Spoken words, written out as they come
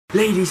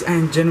Ladies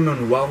and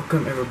gentlemen,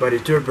 welcome everybody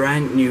to a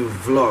brand new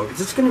vlog. This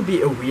is going to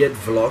be a weird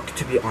vlog,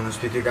 to be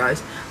honest with you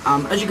guys.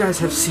 As you guys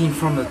have seen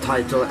from the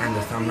title and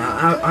the thumbnail,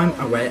 I'm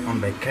away on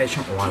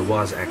vacation, or I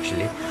was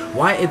actually.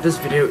 Why this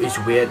video is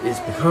weird is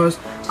because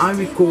I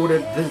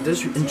recorded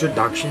this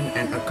introduction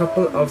and a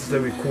couple of the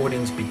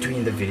recordings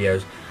between the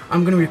videos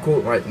I'm going to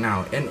record right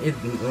now, and it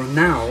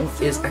now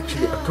is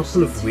actually a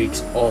couple of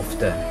weeks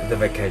after the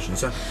vacation.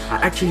 So I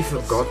actually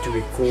forgot to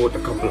record a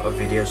couple of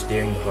videos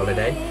during the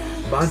holiday,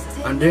 but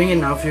I'm doing it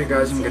now for you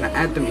guys. I'm going to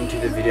add them into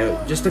the video,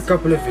 just a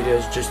couple of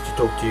videos just to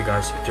talk to you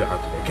guys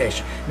throughout the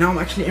vacation. Now I'm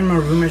actually in my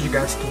room. As you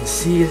guys can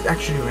see, it's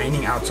actually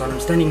raining outside. I'm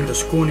standing in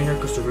this corner here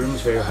because the room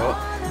is very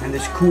hot and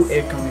there's cool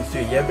air coming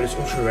through here, but it's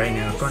also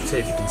raining. I can't say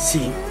if you can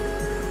see.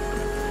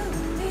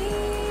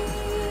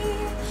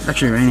 It's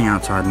actually raining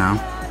outside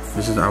now.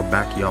 This is our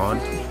backyard.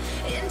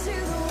 It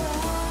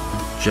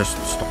just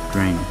stopped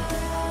raining.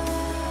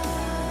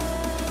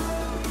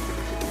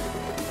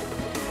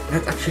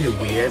 That's actually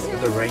weird.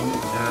 The rain,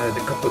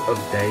 the couple of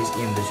days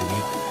in this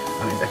week.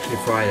 It's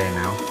actually Friday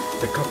now.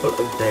 The couple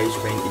of days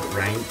when it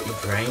rained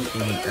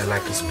in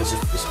like a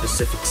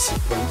specific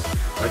sequence,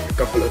 like a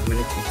couple of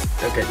minutes.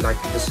 Okay, like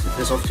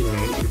this afternoon,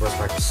 it was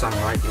like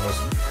sunlight.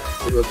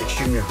 It was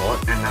extremely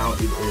hot, and now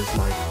it is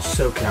like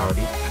so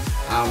cloudy.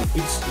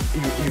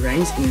 It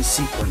rains in a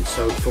sequence,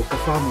 so for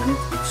 5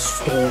 minutes it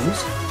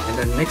storms, and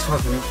then the next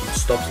 5 minutes it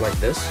stops like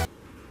this.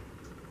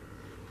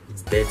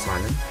 It's dead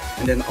silent,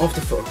 and then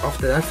after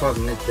that 5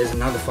 minutes there's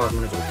another 5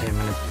 minutes or 10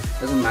 minutes,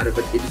 doesn't matter,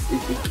 but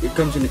it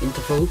comes in an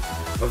interval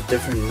of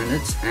different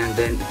minutes, and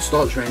then it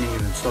starts raining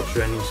and then stops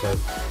raining, so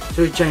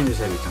it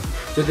changes every time.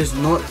 So there's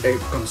not a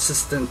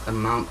consistent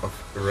amount of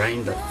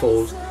rain that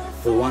falls.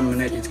 For 1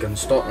 minute it's going to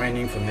start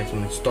raining, for the next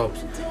minute it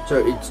stops,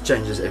 so it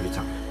changes every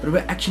time. But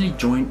we're actually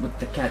joined with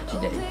the cat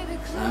today.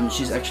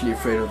 She's actually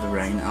afraid of the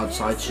rain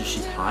outside, so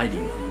she's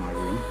hiding in my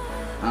room.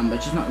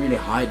 But she's not really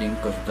hiding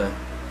because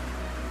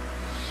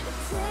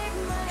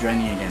it's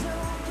raining again.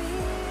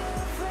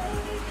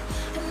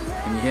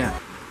 Can you hear?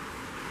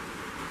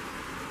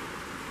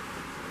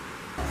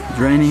 It's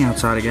raining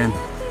outside again.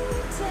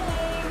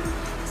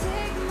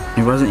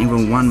 It wasn't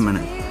even 1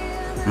 minute,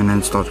 and then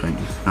it starts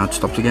raining. Now it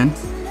stops again.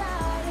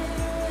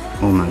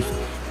 Almost.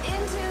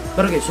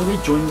 But okay, so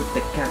we're joined with the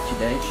cat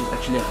today. She's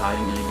actually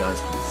hiding, as you guys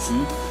can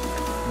see.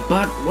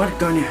 But what's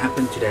going to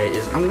happen today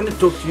is I'm going to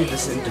talk to you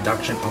this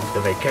introduction of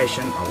the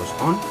vacation I was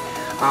on.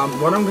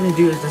 What I'm going to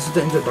do is, this is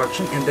the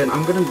introduction, and then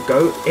I'm going to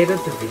go edit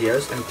the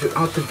videos, and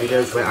throughout the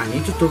videos where I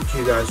need to talk to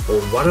you guys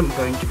or what I'm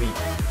going to be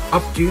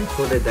up to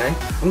for the day,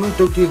 I'm going to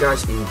talk to you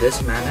guys in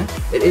this manner.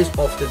 It is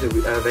after the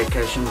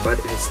vacation, but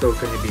it's still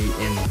going to be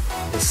in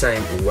the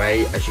same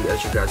way as you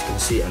guys can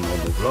see a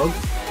normal vlog.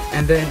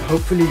 And then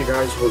hopefully you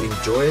guys will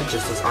enjoy it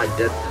just as I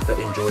did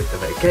enjoy the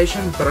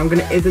vacation. But I'm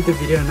gonna edit the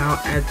video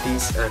now, add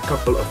these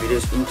couple of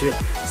videos into it,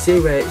 see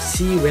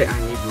where I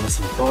need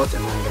missing parts,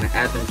 and then I'm gonna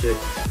add them to it.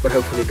 But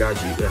hopefully you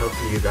guys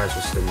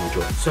will still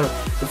enjoy it. So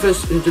the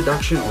first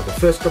introduction, or the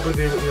first couple of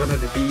videos, are gonna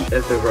be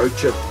the road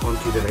trip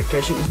onto the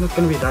vacation. It's not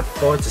gonna be that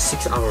far. It's a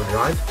 6-hour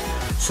drive,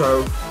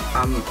 so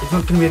it's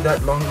not gonna be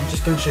that long. I'm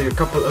just gonna show you a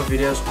couple of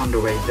videos on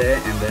the way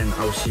there, and then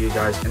I'll see you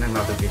guys in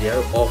another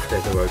video after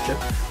the road trip.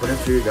 But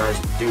hopefully you guys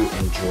do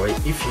enjoy.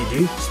 If you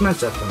do, smash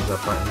that thumbs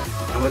up button,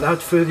 and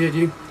without further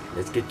ado,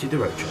 let's get to the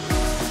road trip.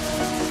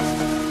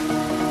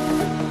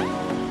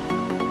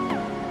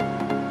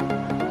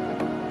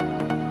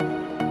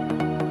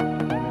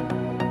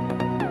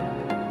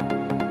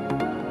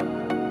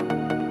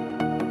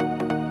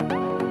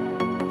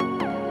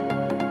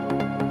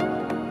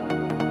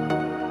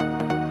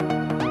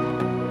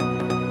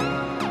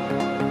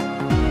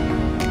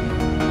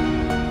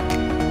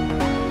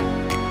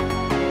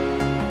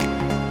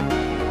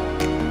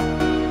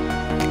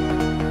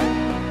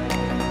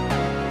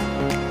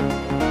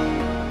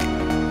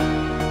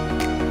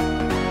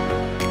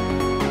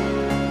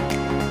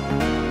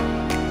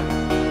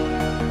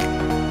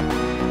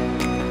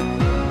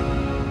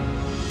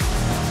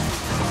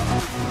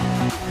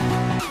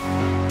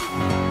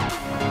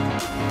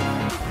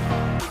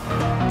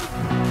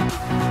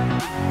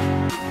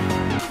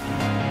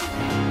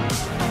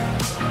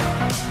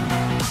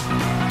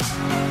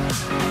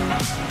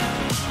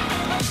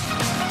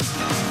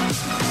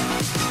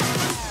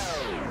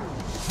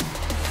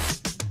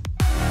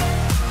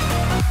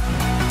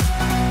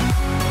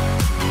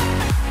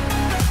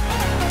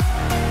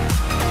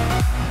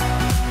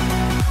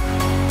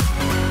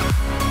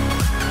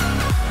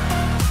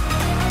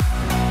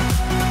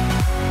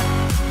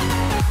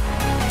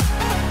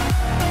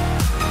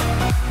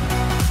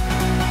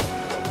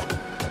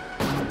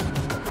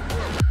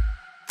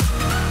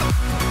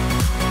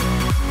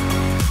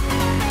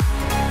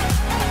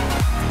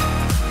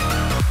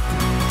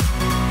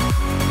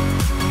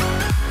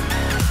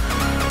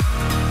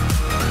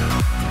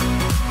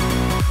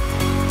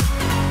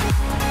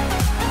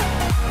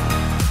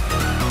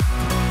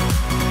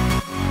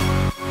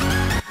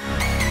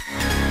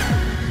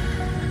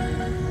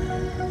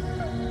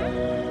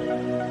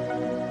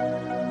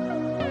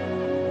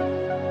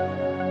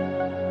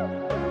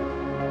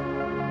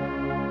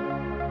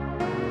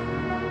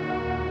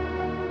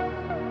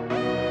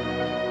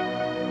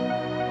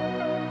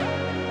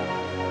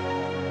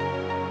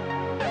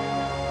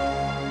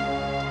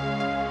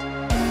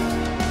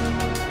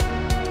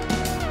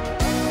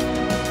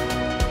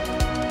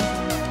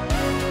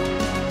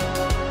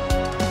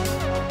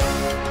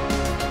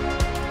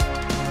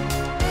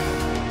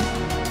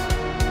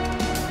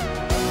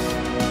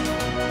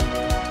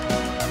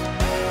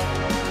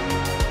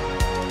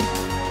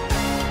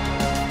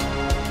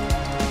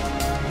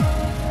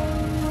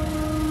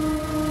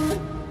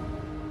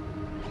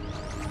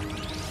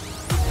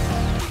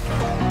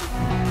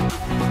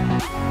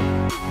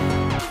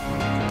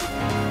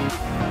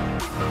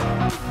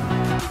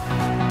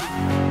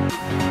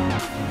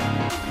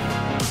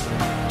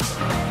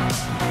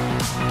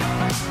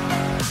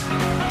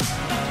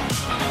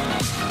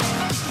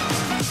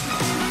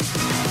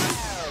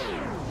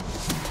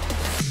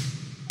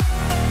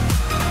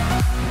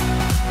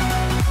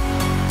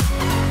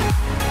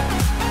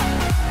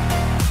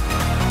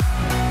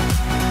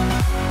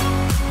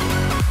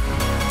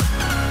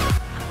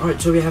 Alright,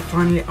 so we have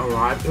finally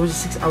arrived. It was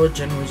a 6-hour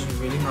journey, which is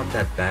really not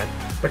that bad.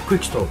 But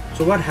quick story.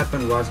 So what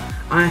happened was,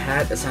 I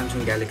had a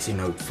Samsung Galaxy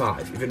Note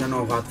 5. If you don't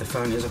know what the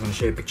phone is, I'm going to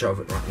show you a picture of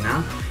it right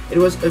now. It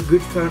was a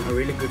good phone, a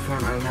really good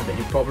phone. I don't have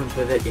any problems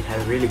with it. It had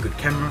a really good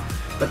camera.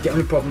 But the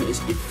only problem is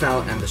it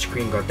fell and the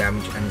screen got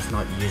damaged and it's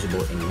not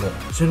usable anymore.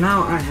 So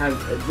now I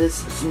have this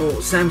small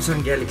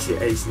Samsung Galaxy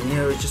Ace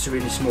Neo. It's just a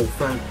really small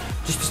phone,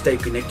 just to stay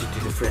connected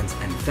to the friends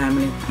and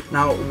family.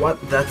 Now what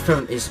that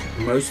phone is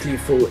mostly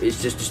for is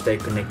just to stay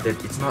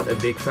connected. It's not a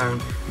big phone,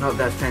 not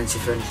that fancy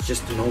phone. It's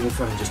just a normal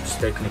phone, just to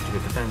stay connected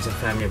with the friends and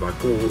family by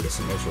call,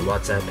 SMS or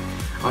WhatsApp.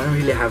 I don't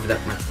really have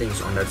that much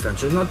things on that phone,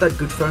 so it's not that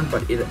good phone,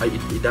 but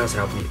it does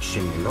help me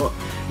extremely a lot.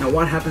 Now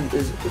what happens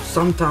is,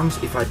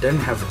 sometimes if I don't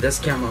have this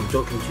camera I'm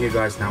talking to you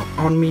guys now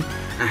on me,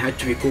 I had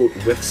to record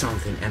with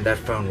something, and that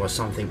phone was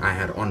something I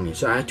had on me,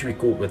 so I had to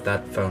record with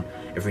that phone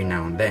every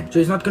now and then. So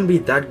it's not going to be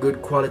that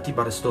good quality,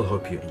 but I still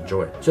hope you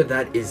enjoy it. So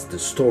that is the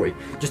story,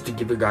 just to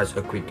give you guys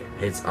a quick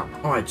heads up.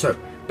 Alright, so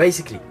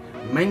basically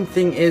main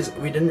thing is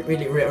we didn't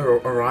really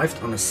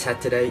arrived on a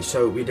Saturday,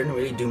 so we didn't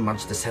really do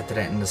much the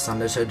Saturday and the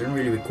Sunday, so I didn't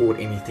really record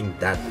anything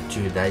that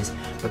 2 days.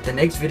 But the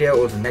next video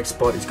or the next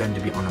spot is going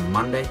to be on a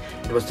Monday.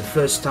 It was the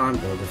first time,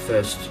 or the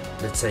first,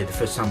 let's say the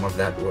first time of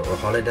that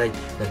holiday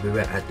that we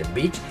were at the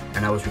beach,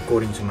 and I was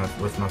recording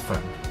with my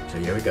phone. So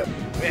here we go.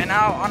 We are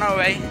now on our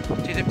way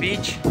to the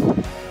beach.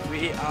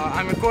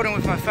 I'm recording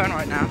with my phone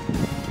right now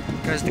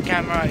because the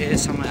camera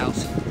is somewhere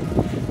else.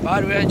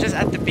 But we're just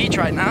at the beach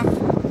right now.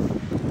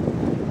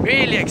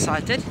 Really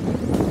excited.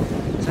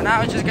 So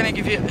now I'm just gonna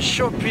give you a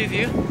short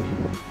preview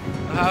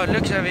of how it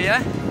looks over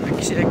here. You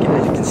can see me.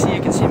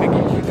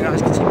 You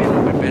guys can see me a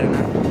little bit better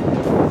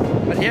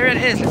now. But here it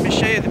is. Let me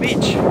show you the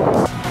beach.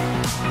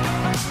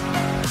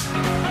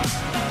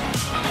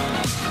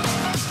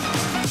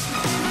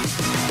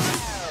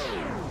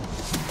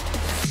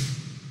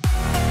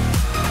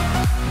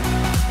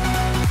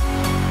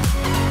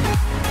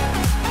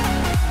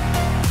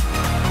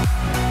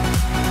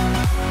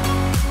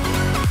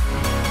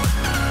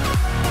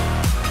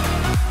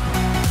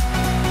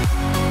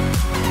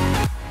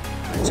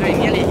 So we're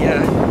nearly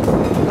here,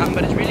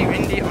 but it's really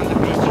windy on the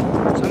beach,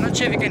 so I'm not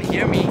sure if you can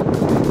hear me.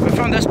 But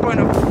from this point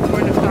of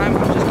time,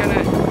 I'm just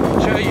gonna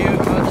show you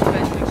how this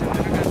place looks, and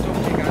then I'm gonna talk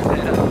to you guys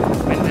later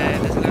when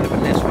there's a little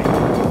bit less wind.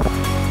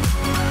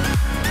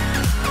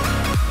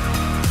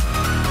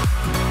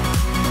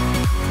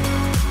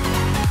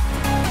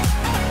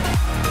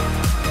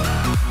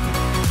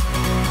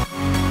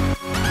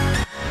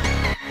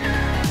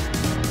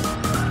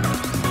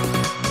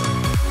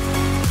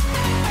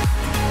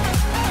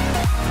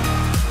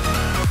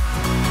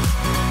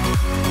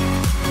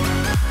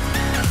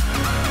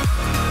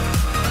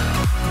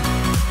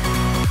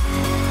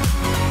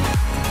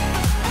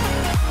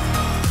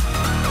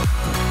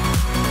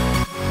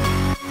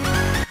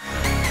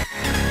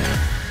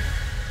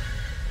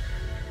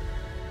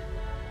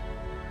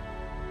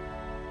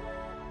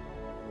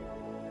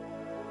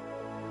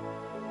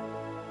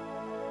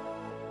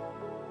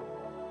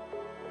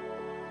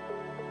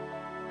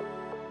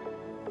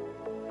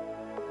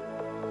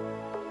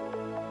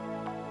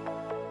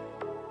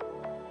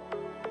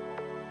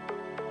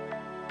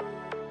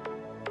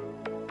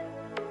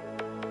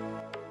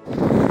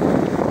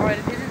 Alright,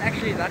 it isn't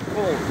actually that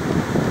cold.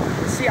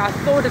 See, I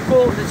thought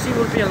the sea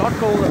would be a lot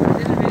colder, but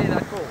it isn't really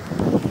that cold.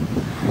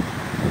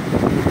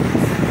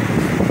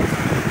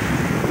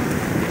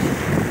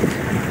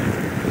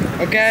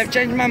 Okay, I've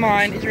changed my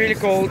mind. It's really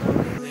cold.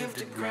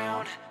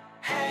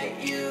 Hey,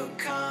 you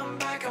come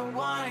back. I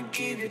wanna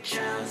give you a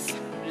chance.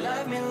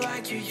 Love me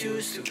like you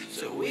used to,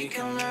 so we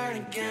can learn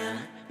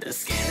again. The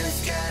skin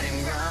is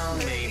getting brown,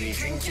 baby.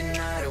 Drink your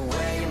night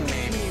away,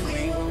 maybe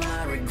we will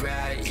not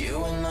regret it. You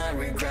will not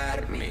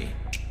regret me.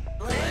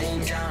 Laying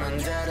down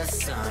under the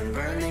sun,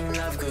 burning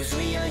love cause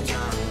we are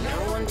young.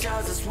 No one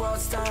tells us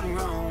what's done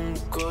wrong,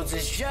 cause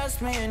it's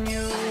just me and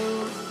you.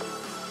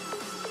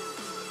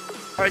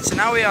 Alright, so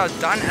now we are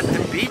done at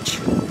the beach.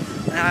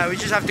 We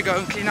just have to go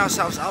and clean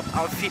ourselves up.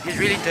 Our feet is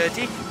really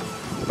dirty,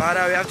 but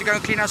we have to go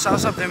and clean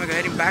ourselves up. Then we're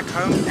heading back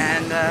home,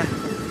 and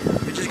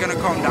we're just gonna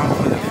calm down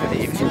for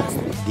the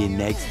evening. The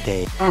next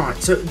day.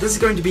 Alright, so this is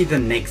going to be the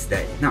next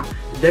day. Now,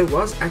 there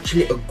was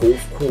actually a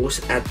golf course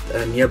at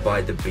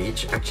nearby the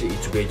beach. Actually,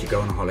 it's where you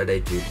go on a holiday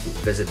to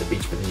visit the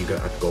beach, but then you go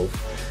at golf.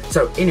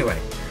 So anyway,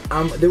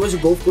 there was a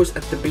golf course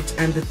at the beach,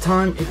 and the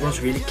time it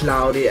was really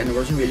cloudy, and it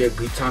wasn't really a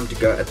good time to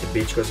go at the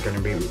beach because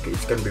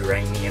it's gonna be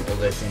rainy and all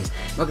those things.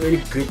 Not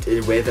really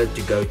good weather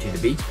to go to the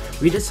beach.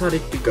 We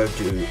decided to go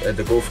to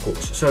the golf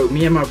course. So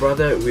me and my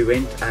brother, we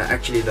went.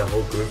 Actually, the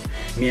whole group.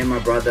 Me and my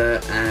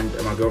brother and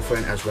my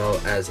girlfriend, as well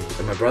as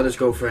my brother's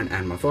girlfriend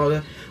and my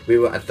father. We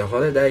were at the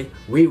holiday.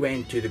 We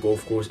went to the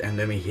golf course, and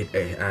then we hit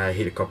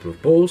a couple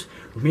of balls.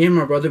 Me and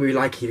my brother, we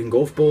like hitting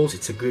golf balls.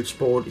 It's a good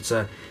sport. It's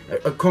a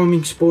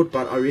calming sport,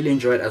 but I really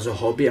enjoy it as a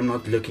hobby. I'm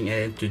not looking at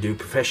it to do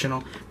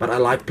professional, but I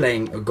like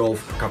playing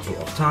golf a couple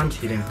of times,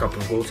 hitting a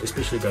couple of balls,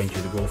 especially going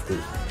to the golf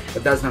course.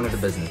 But that's none of the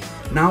business.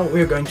 Now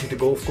we're going to the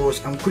golf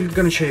course. I'm quickly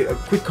going to show you a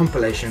quick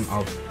compilation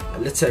of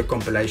let's say a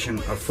compilation,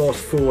 a fast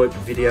forward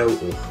video,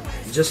 or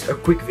just a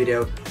quick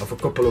video of a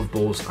couple of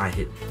balls I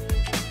hit.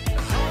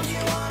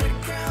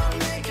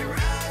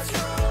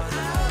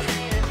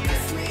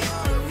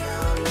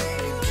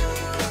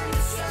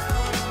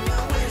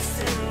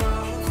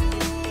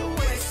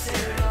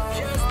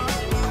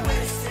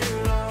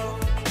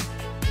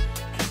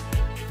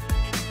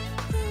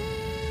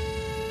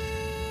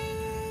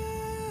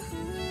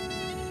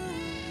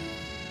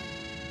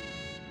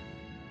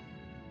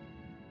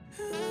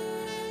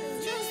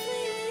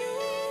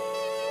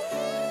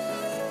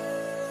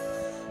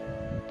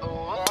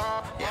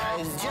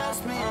 It's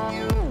just me and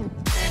you.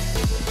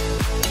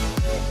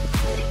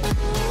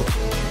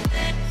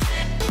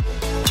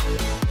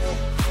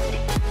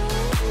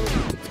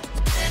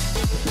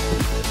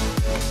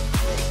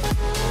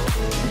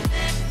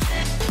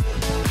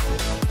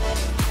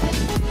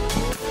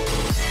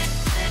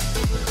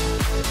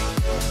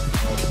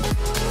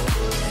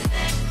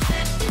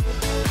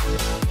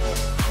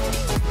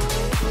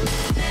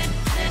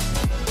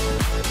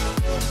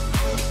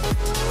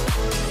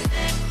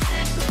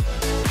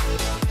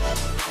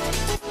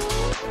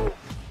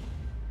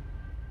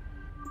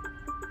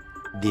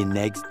 The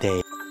next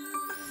day.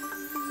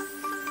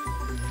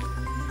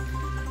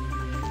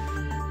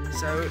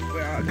 So we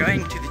are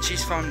going to the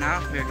cheese farm now.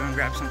 We're going to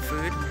grab some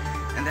food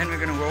and then we're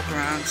going to walk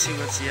around, see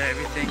what's here,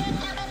 everything,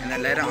 and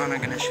then later on I'm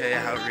going to show you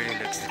how it really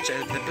looks.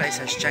 The place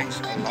has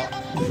changed a lot.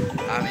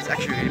 It's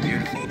actually really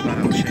beautiful, but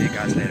I'll show you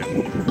guys later.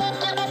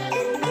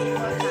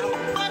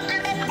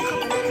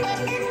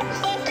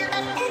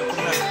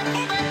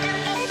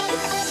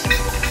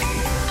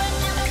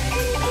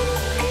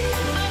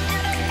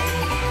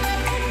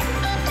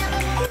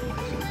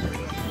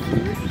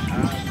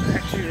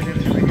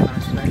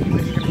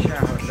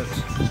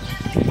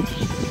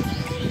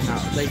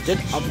 They did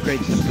upgrade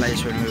the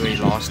place when we were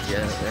last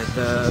year.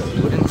 The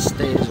wooden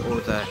stairs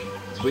or the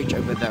bridge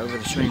over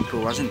the swimming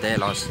pool wasn't there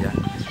last year.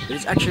 But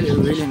it's actually a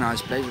really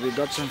nice place. We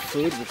got some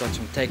food, we got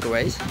some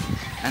takeaways,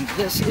 and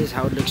this is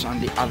how it looks on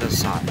the other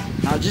side.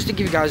 Now, just to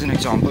give you guys an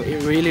example,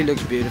 it really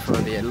looks beautiful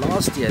over there.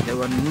 Last year there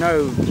were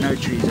no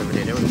trees over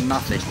there. There was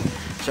nothing.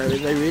 So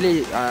they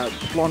really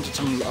planted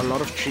a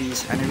lot of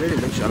trees, and it really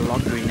looks a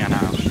lot greener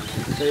now.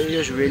 So it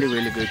is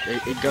really good.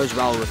 It goes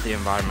well with the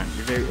environment.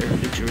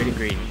 It looks really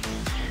green.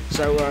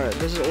 So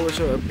this is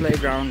also a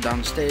playground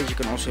downstairs. You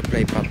can also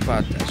play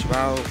putt-putt as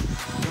well.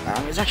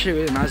 It's actually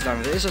really nice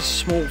down there. There's a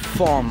small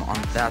farm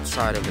on that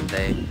side over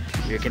there.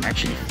 You can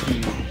actually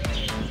feed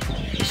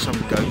some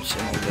goats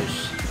and all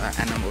those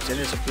animals. And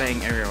there's a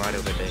playing area right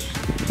over there.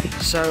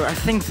 So I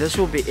think this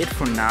will be it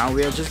for now.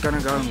 We are just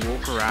gonna go and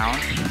walk around,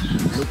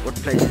 look what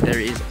places there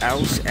is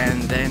else,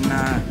 and then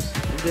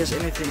if there's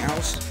anything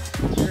else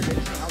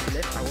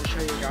left, I will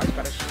show you guys.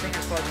 But I think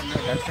as far as I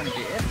know, that's gonna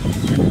be it.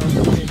 And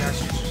I'll show you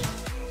guys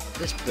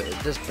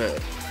this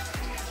bird.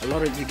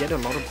 You get a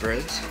lot of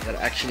birds that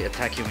actually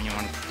attack you when you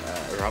want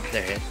to rub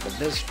their head, but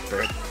this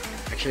bird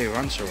actually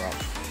runs around.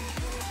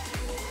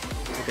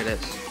 Look at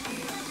this.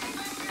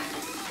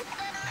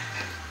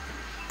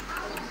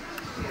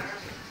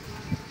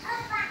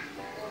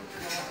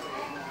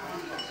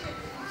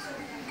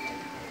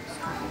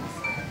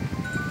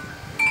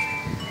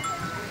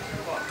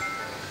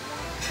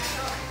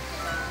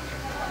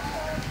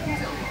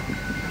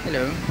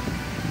 Hello.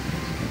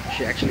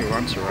 She actually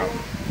runs around.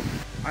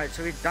 Alright,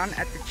 so we're done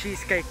at the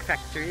Cheesecake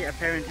Factory.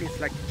 Apparently it's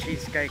like the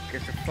cheesecake,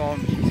 it's a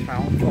farm, cheese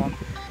farm.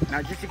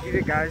 Now just to give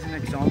you guys an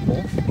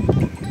example,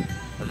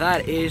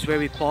 that is where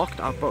we parked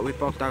our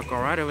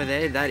car right over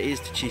there. That is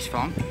the cheese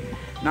farm.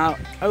 Now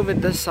over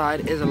this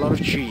side is a lot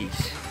of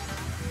trees.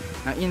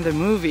 Now in the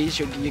movies,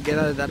 you get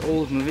that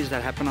old movies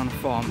that happen on a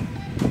farm.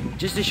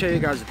 Just to show you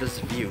guys this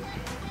view.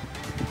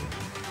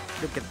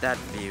 Look at that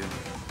view.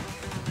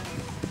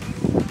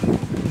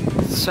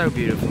 It's so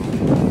beautiful.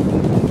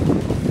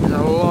 There's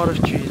a lot of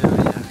trees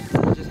over here.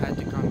 I just had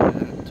to come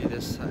to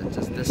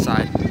this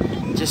side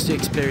just to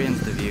experience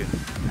the view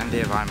and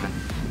the environment.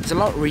 It's a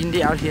lot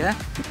windy out here,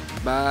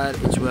 but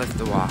it's worth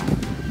the while.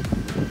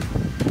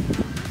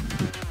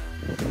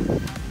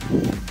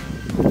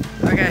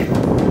 Okay,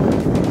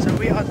 so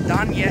we are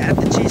done here at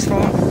the cheese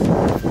farm.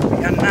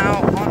 We are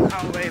now on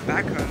our way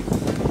back home,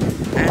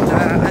 and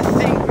I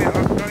think we are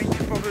going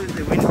to probably,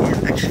 the wind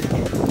is actually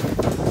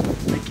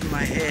making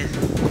my hair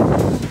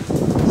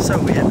so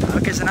weird.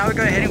 Okay, so now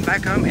we're heading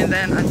back home, and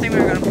then I think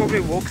we're going to probably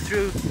walk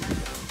through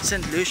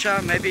St.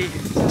 Lucia, maybe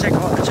check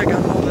out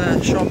all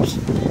the shops,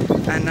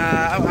 and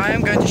I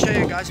am going to show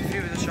you guys a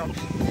few of the shops.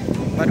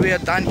 But we are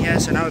done here,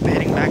 so now we're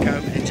heading back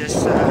home and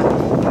just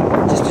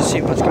to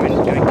see what's going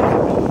to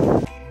happen.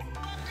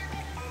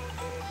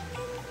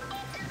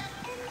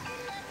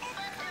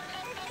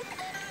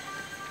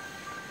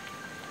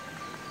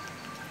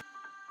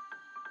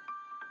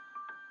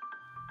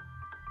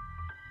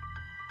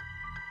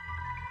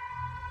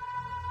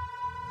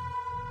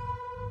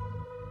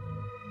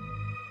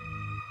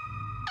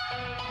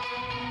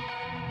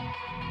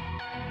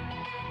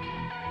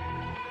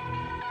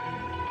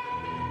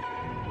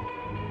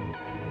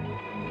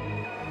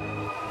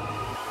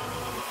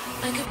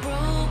 Like a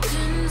broken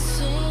frozen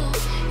soul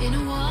in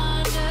a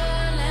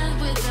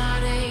wonderland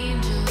without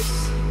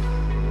angels.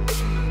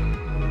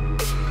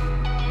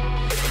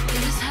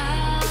 It is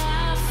how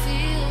I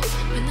feel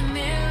when the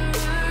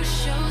mirror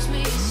shows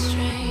me a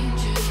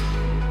stranger.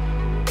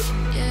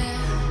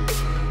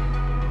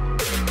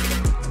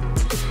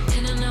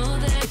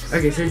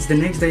 Okay, so it's the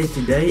next day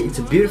today. It's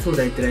a beautiful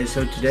day today,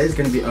 so today is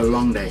going to be a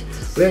long day.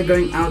 We're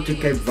going out to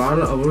Cape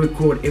Vital. I will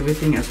record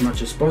everything as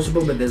much as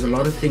possible, but there's a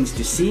lot of things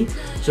to see.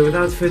 So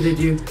without further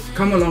ado,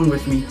 come along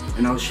with me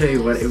and I'll show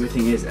you what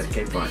everything is at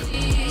Cape Vital.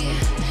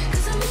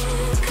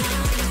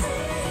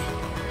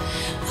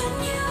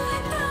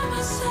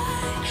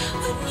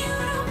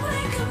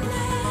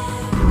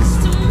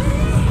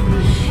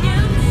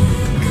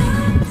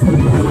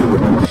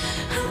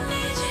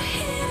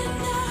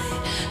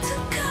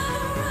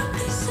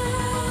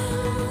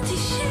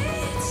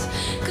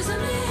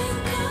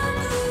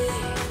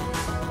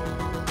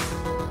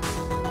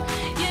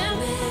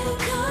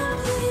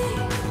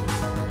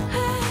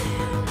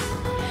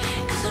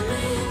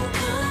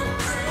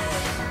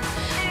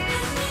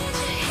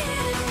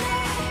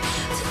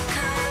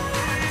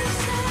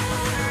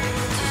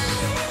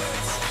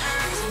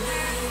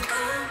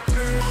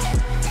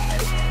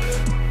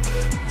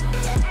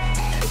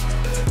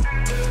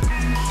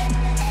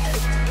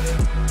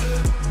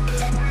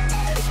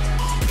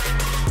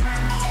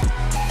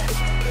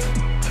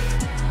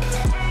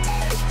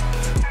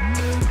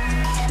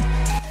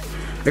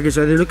 Okay,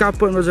 so the lookout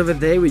point was over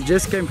there. We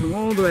just came from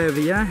all the way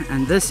over here,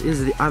 and this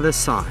is the other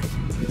side.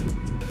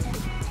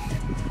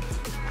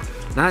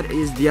 That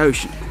is the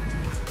ocean.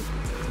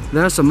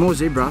 There are some more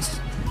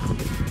zebras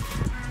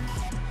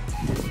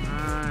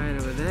right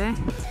over there,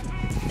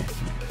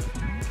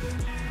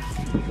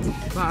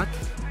 but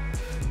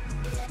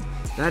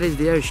that is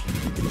the ocean.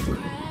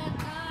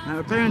 Now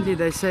apparently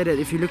they say that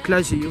if you look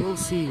closer you will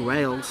see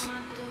whales,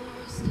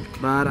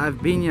 but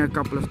I've been here a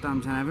couple of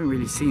times and I haven't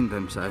really seen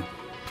them, so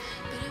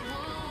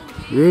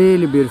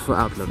really beautiful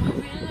outlook.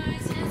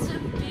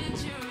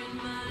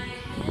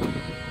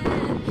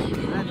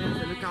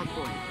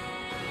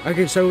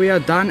 Okay, so we are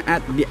done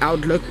at the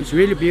outlook. It's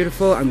really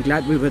beautiful. I'm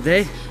glad we were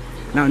there.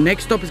 Now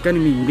next stop is going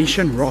to be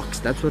Mission Rocks.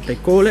 That's what they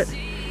call it.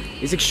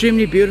 It's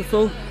extremely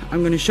beautiful. I'm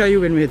going to show you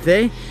when we're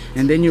there,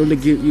 and then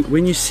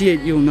when you see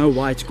it, you'll know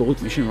why it's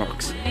called Mission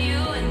Rocks.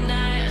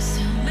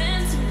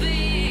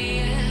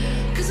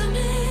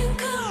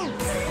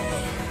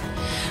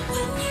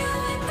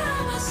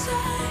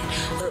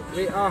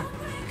 We are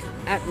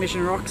at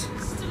Mission Rocks.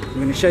 I'm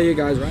going to show you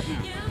guys right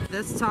now.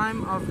 This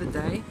time of the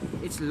day,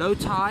 it's low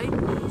tide,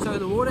 so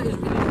the water is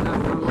really low.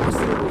 Now last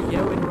year we were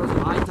here when it was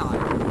high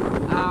tide,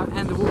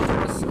 and the water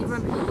was it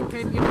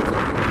came even to the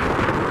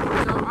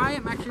ground. So I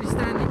am actually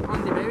standing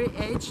on the very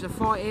edge, the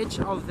far edge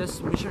of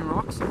this Mission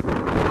Rocks. But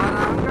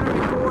I'm going to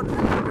record, and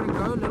I'm going to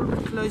go a little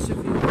bit closer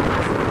for you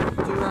guys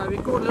to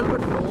record a little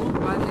bit more.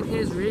 But it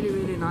is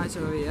really nice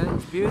over here.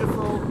 It's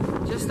beautiful.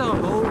 Just a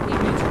whole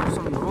image of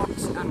some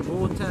rocks and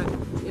water.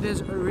 It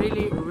is a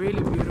really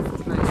beautiful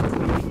place to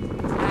be,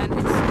 and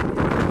you have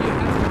to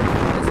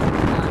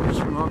visit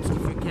Mission Rocks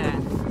if you can.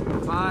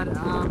 But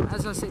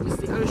as I said, it's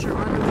the ocean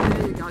right over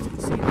there. You guys can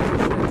see the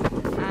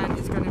ocean, and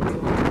it's going to be on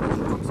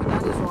Mission Rocks. So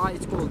that is why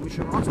it's called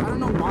Mission Rocks. I don't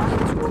know why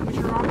it's called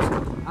Mission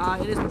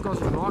Rocks. It is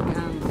because of rock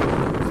and it's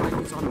like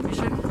it's on a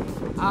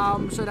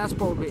mission. So that's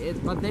probably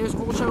it. But there's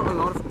also a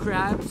lot of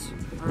crabs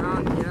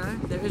around here.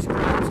 There is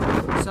crabs.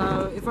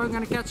 So if I'm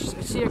going to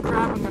see a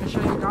crab, I'm going to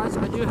show you guys.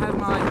 I do have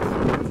my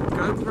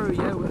GoPro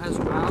here as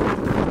well.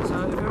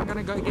 So if I'm going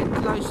to go get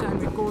closer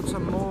and record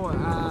some more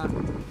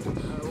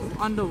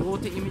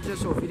underwater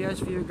images or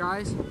videos for you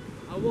guys,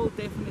 I will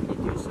definitely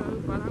do so.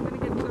 But I'm going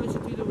to get closer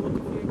to the water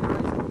for you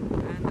guys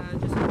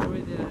and just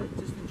enjoy the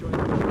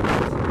visuals.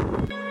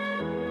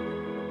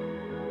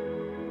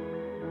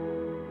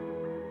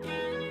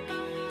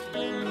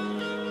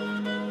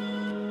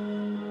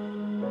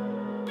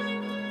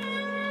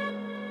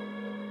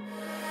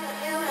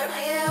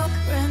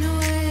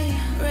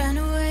 Run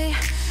away,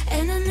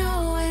 and I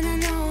know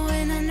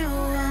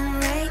I'm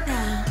right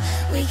now.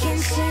 We can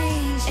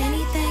change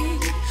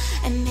anything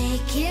and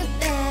make it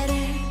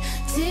better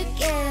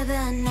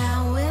together.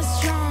 Now we're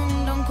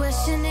strong, don't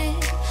question it.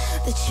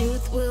 The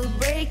truth will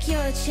break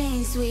your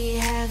chains. We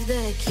have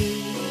the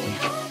key.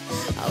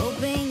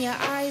 Open your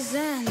eyes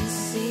and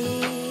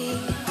see.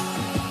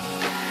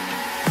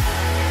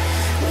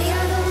 We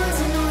are the ones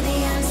who know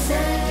the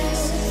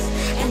answers,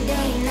 and they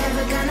ain't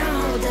never gonna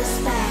hold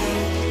us back.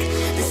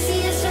 The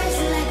sea is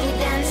rising like we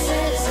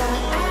dancers.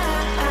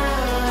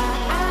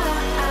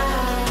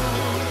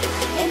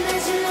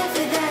 Imagine life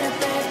without a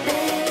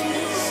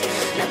purpose.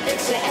 Now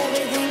picture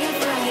everything you're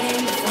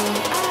fighting for.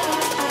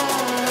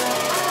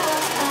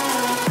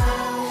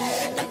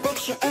 Now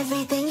picture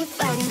everything you're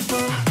fighting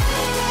for.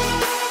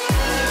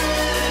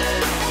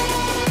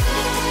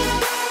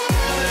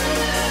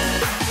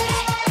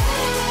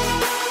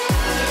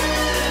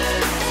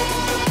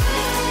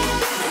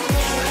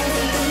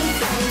 Everything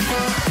you're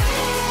fighting for.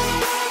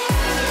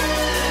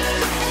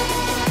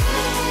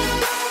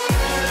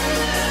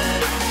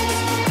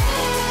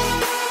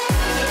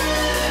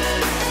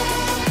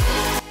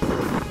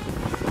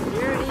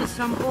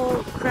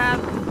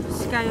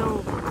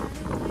 scale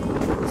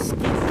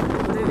skiff,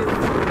 whatever you want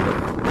to call it.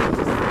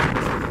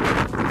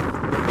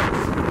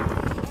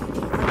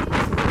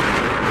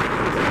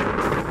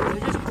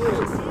 They're just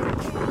cool.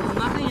 There's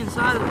nothing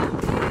inside of them.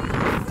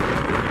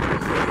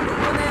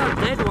 Or they are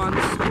dead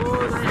ones, or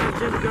they have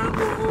just grown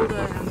more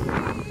older and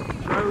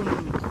grown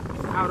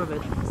out of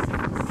it.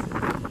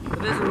 But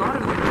there's a lot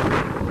of them.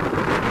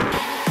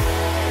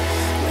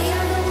 We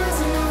are the ones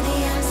who know the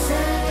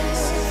answers,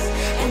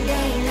 and they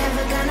ain't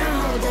never gonna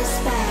hold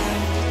us back.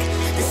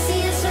 The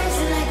sea is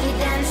rising like we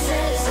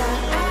dancers.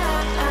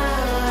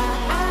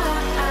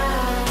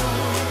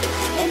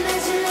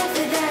 Imagine life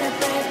without a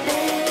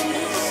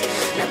purpose.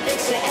 Now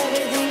picture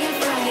everything you're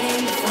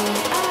fighting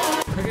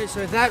for. Okay,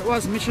 so that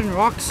was Mission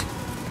Rocks.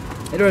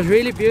 It was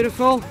really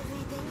beautiful,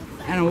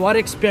 and what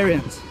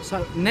experience.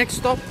 So next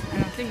stop,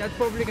 and I think that's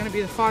probably going to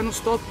be the final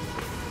stop,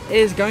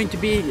 is going to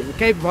be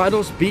Cape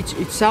Vitals beach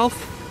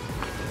itself.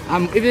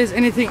 If there's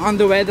anything on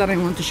the way that I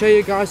want to show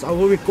you guys, I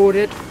will record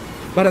it,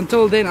 but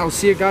until then I'll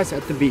see you guys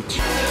at the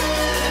beach.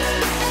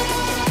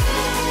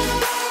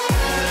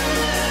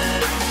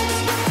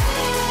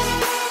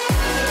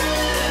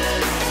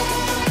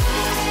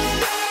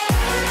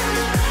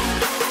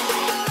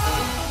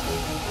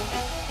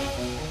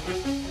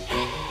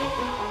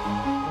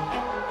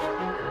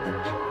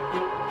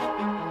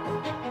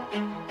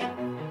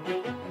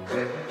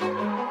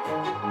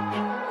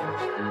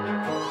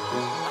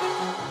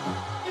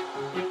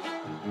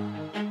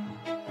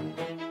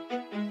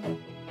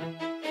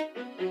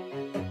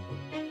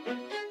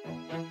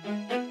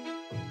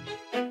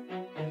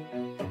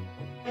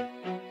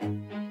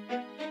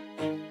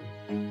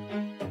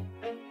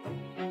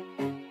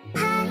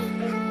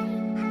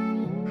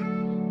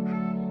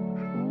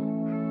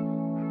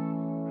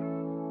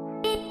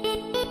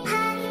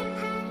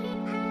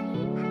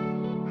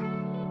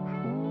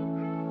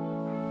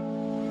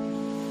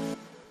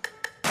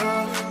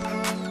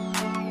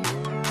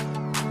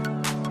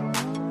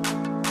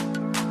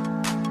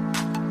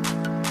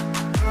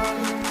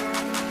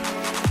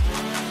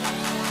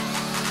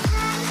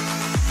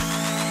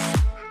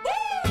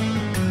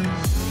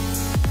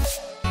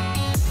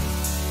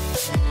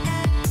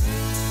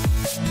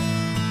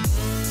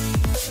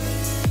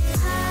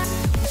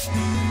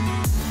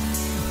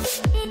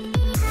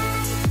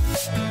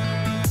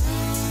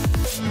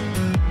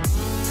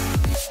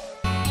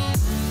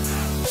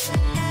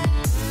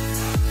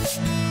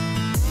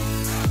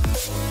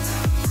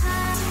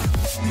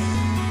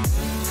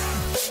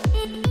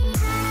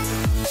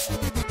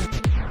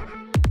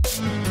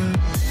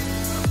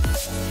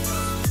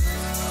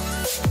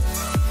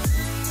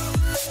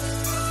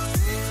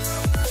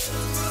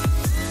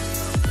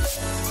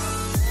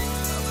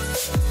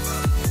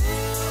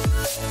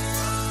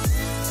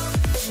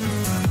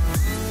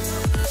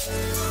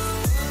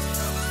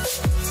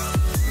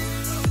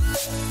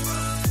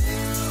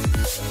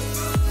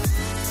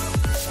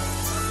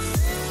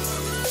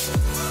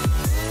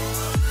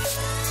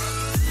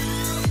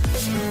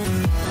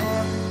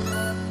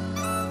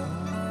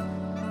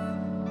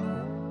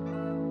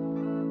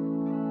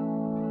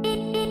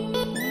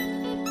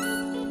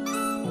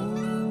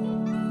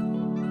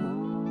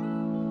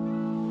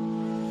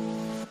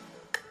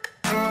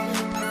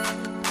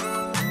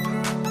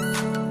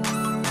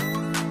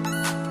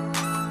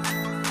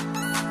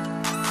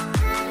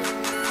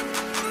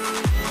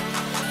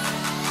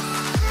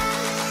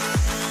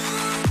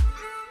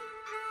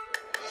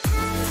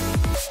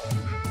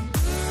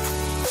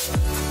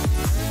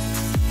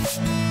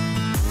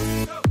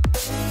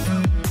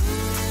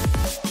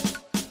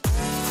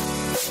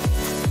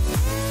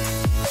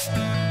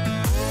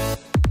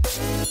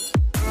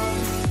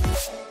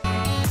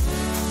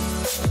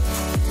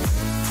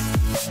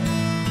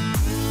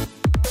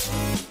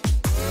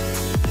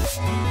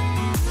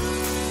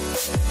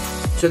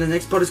 So the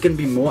next part is going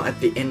to be more at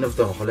the end of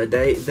the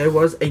holiday. There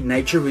was a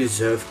nature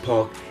reserve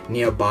park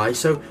nearby,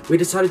 so we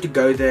decided to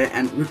go there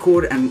and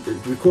record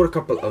a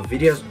couple of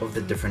videos of the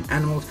different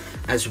animals,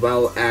 as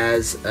well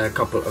as a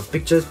couple of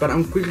pictures. But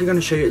I'm quickly going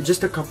to show you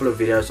just a couple of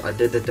videos I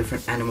did, the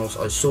different animals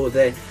I saw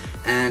there,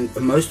 and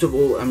most of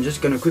all I'm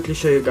just going to quickly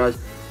show you guys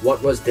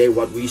what was there,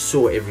 what we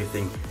saw,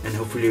 everything, and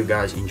hopefully you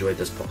guys enjoyed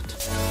this part.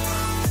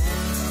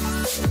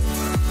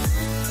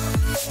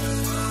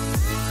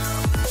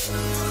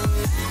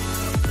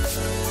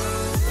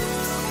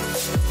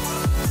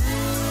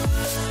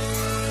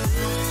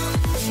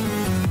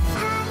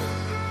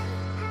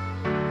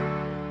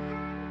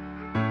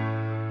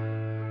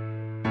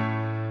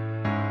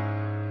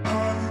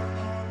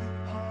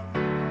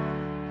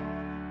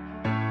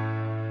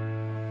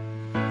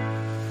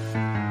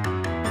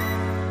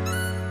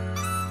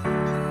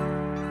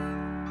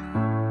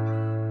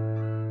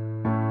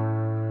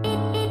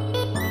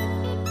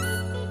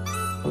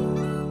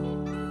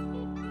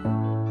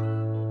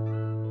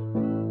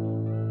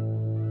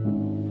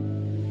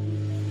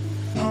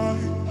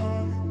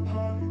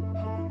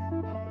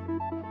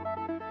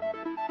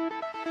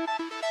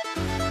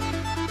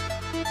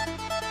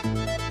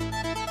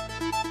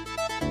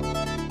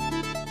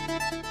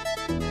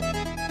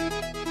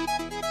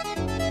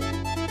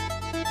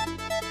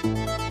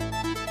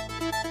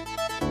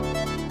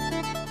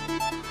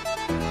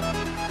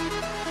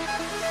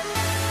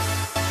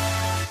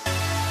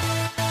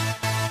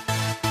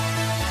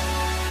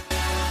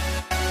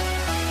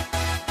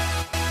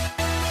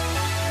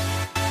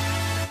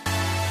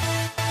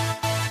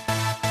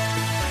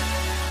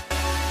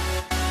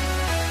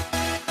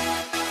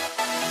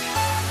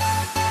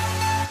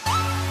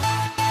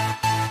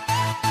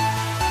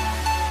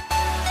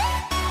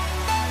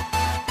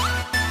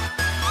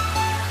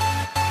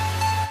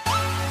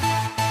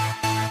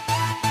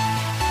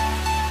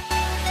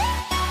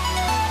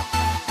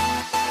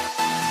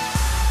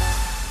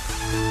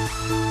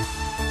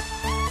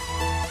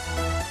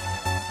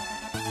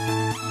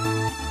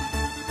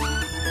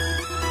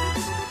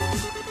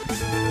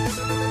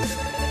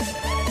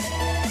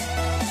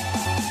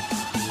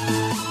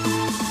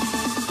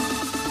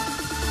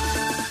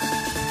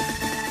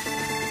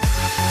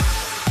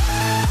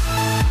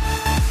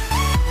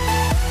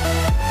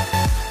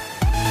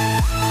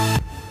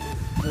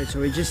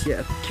 we're just here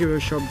at the curio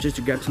shop just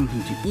to grab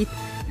something to eat,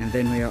 and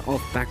then we are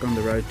off back on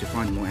the road to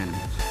find more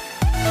animals.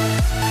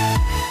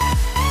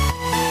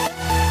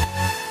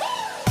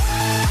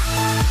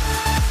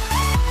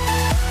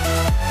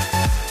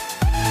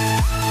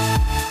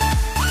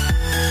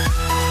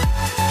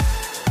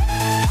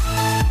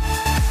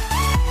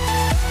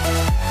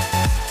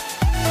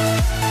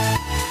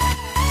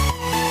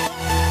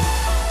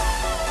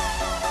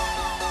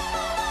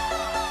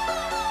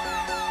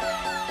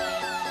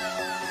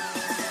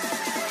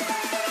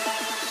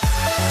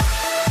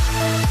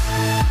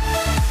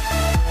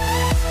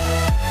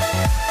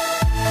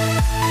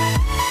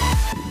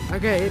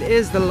 Okay, it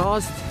is the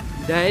last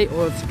day,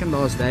 or the second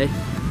last day.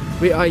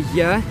 We are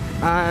here.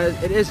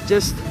 It is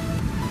just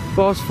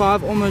past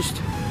 5,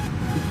 almost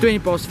 20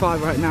 past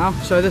 5 right now.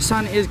 So the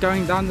sun is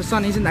going down. The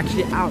sun isn't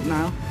actually out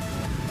now.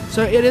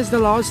 So it is the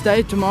last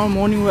day. Tomorrow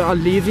morning we are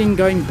leaving,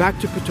 going back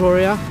to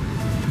Pretoria.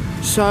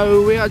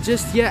 So we are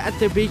just here at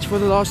the beach for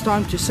the last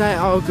time to say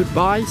our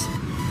goodbyes,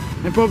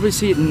 and probably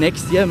see it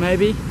next year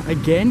maybe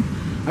again.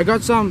 I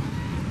got some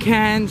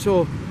cans,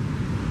 or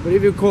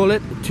whatever you call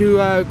it,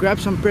 to grab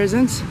some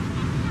presents.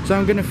 So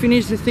I'm gonna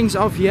finish the things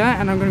off here,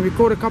 and I'm gonna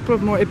record a couple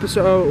of more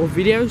episodes or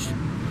videos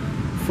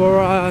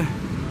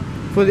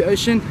for the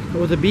ocean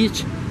or the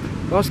beach.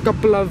 Last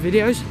couple of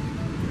videos,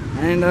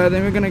 and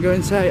then we're gonna go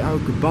and say our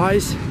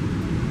goodbyes.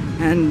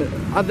 And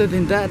other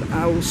than that,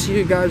 I will see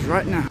you guys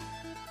right now.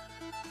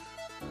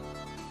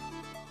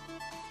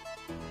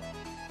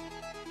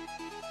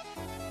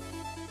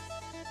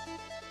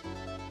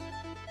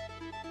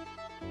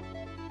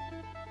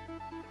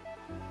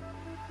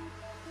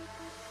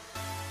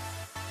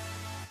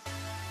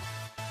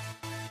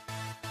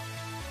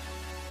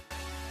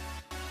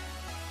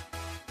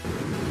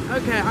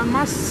 Okay, I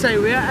must say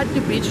we are at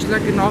the beach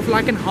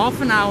like in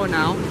half an hour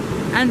now,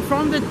 and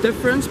from the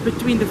difference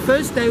between the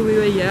first day we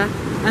were here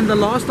and the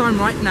last time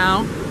right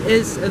now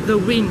is the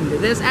wind.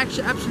 There's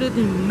actually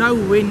absolutely no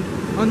wind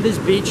on this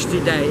beach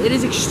today. It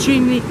is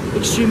extremely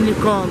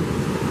calm,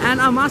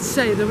 and I must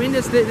say the wind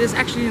is there's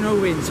actually no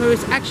wind, so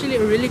it's actually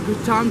a really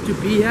good time to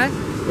be here,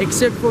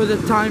 except for the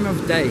time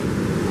of day.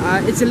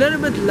 It's a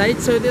little bit late,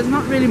 so there's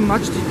not really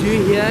much to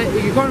do here.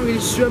 You can't really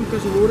swim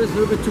because the water is a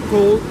little bit too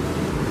cold.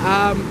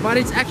 But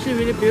it's actually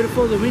really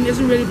beautiful. The wind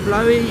isn't really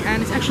blowing,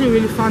 and it's actually a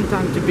really fun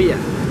time to be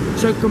here.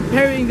 So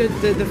comparing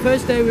the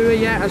first day we were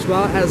here as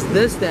well as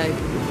this day,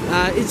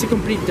 it's a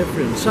complete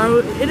difference. So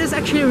it is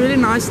actually a really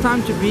nice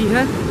time to be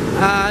here.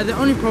 The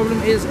only problem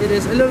is it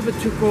is a little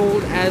bit too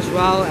cold, as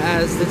well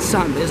as the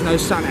sun. There's no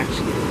sun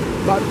actually,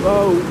 but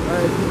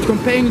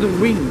comparing the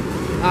wind,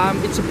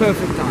 it's a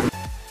perfect time.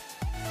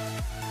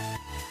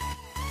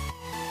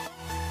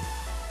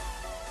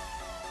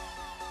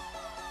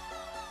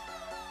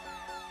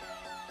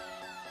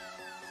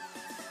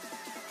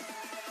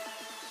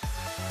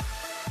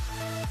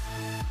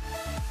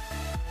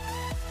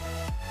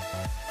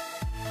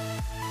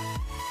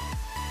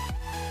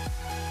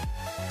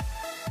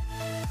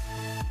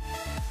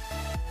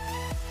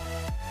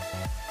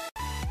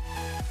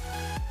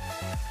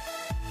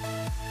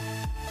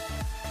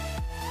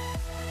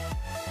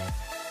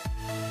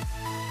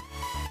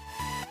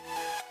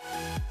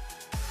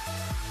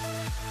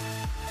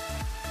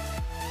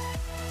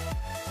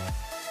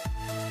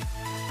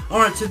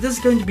 Alright, so this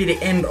is going to be the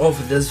end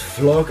of this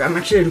vlog. I'm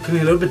actually looking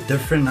a little bit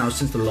different now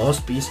since the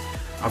last piece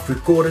I've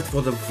recorded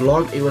for the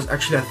vlog. It was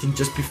actually, I think,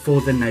 just before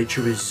the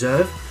nature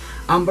reserve.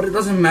 But it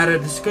doesn't matter,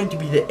 this is going to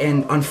be the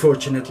end,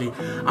 unfortunately.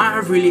 I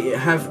really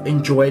have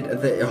enjoyed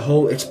the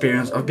whole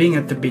experience of being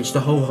at the beach, the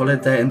whole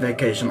holiday and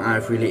vacation.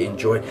 I've really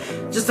enjoyed.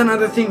 Just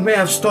another thing, we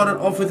have started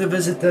off with a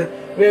visitor,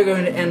 we're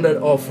going to end it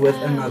off with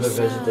another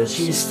visitor.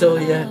 She's still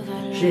here.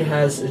 She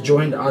has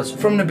joined us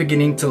from the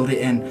beginning till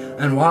the end,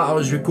 and while I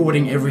was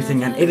recording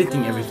everything and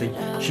editing everything,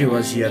 she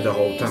was here the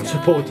whole time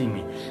supporting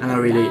me, and I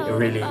really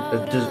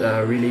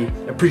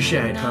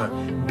appreciate her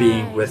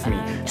being with me.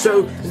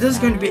 So this is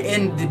going to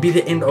be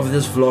the end of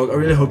this vlog. I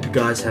really hope you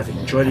guys have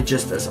enjoyed it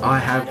just as I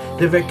have.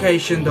 The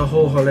vacation, the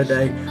whole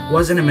holiday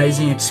was an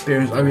amazing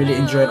experience. I really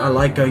enjoyed it. I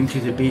like going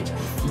to the beach.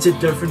 It's a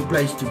different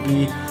place to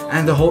be,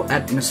 and the whole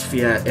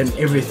atmosphere and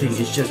everything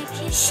is just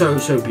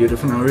so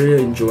beautiful, and I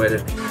really enjoyed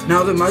it.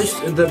 Now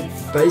the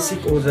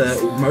basic or the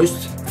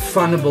most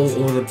funnable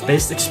or the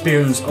best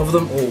experience of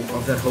them all,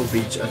 of that whole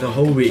beach, the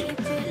whole week,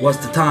 was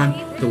the time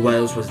the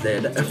whales was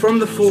there. From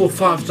the 4 or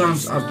 5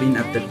 times I've been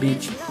at the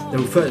beach,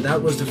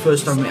 that was the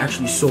first time we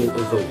actually saw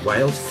the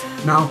whales.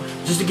 Now,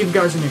 just to give you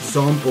guys an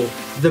example,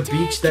 the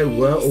beach they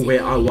were, or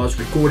where I was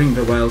recording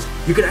the whales,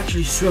 you could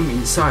actually swim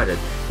inside it.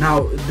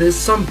 Now, there's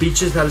some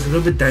beaches that is a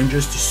little bit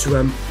dangerous to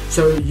swim,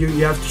 so you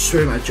have to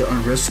swim at your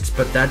own risks,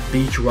 but that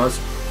beach was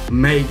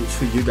made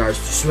for you guys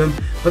to swim.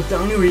 But the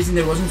only reason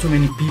there wasn't so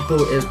many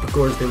people is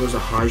because there was a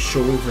high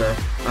shore, the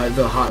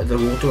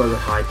water was at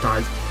high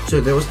tide, so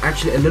there was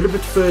actually a little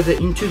bit further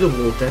into the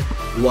water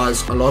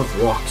was a lot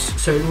of rocks,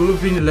 so it would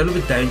have been a little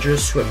bit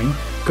dangerous swimming,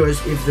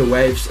 because if the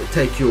waves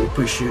take you or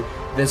push you,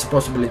 there's a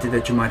possibility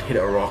that you might hit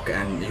a rock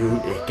and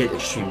you get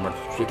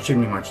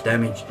extremely much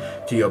damage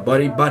to your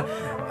body. But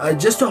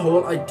just the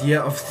whole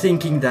idea of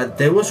thinking that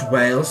there was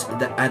whales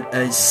that at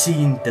a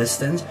seen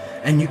distance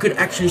and you could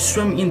actually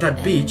swim in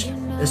that beach,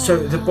 so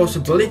the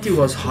possibility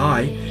was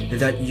high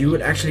that you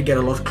would actually get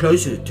a lot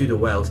closer to the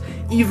whales.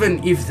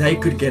 Even if they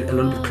could get a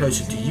little bit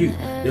closer to you,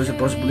 there was a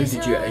possibility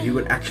that you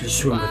would actually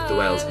swim with the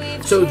whales.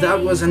 So that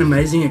was an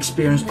amazing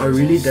experience. I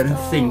really didn't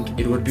think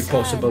it would be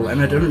possible,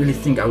 and I didn't really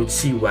think I would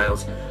see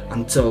whales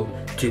until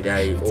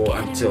today or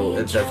until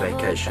the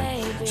vacation.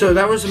 So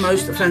that was the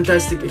most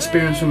fantastic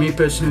experience for me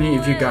personally.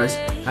 If you guys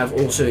have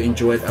also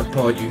enjoyed a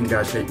part, you can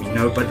guys let me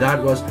know, but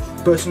that was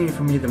personally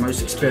for me the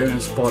most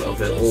experienced part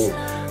of it all.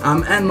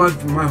 And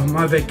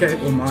my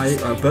vacation or my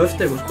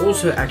birthday was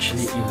also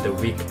actually in the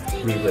week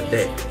we were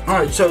there.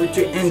 Alright, so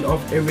to end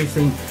off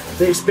everything,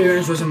 the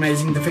experience was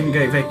amazing, the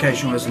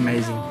vacation was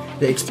amazing,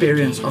 the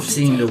experience of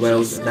seeing the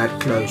whales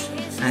that close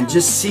and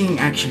just seeing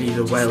actually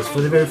the whales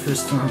for the very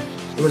first time,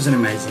 it was an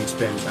amazing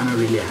experience and I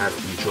really have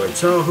enjoyed.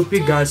 So I hope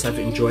you guys have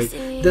enjoyed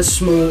this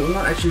small,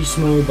 not actually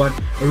small, but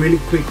a really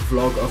quick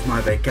vlog of my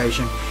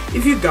vacation.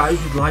 If you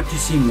guys would like to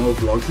see more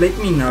vlogs, let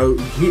me know.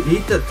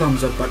 Hit the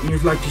thumbs up button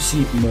if you'd like to see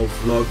more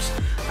vlogs.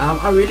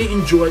 I really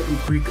enjoyed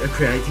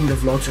creating the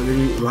vlogs. I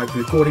really like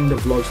recording the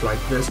vlogs like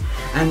this,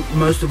 and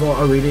most of all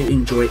I really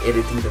enjoy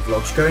editing the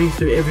vlogs, going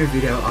through every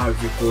video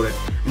I've recorded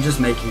and just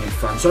making it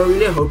fun. So I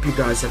really hope you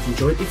guys have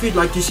enjoyed. If you'd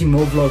like to see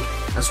more vlogs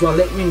as well,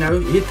 let me know.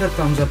 Hit that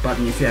thumbs up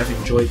button if you have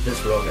enjoyed this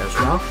vlog as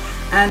well.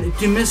 And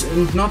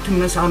not to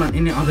miss out on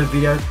any other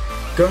video,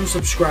 go and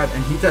subscribe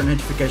and hit that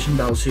notification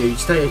bell so you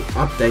stay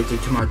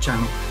updated to my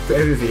channel for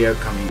every video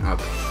coming up.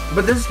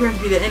 But this is going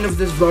to be the end of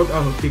this vlog.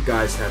 I hope you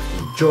guys have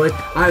enjoyed.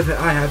 I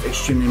have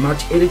extremely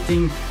much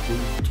editing,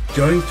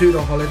 going through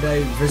the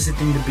holiday,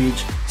 visiting the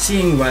beach,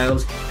 seeing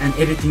whales, and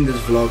editing this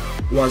vlog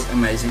was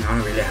amazing.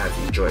 I really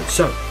have enjoyed.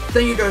 So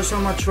thank you guys so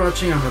much for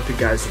watching. I hope you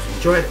guys have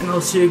enjoyed, and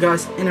I'll see you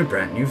guys in a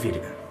brand new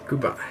video.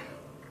 Goodbye.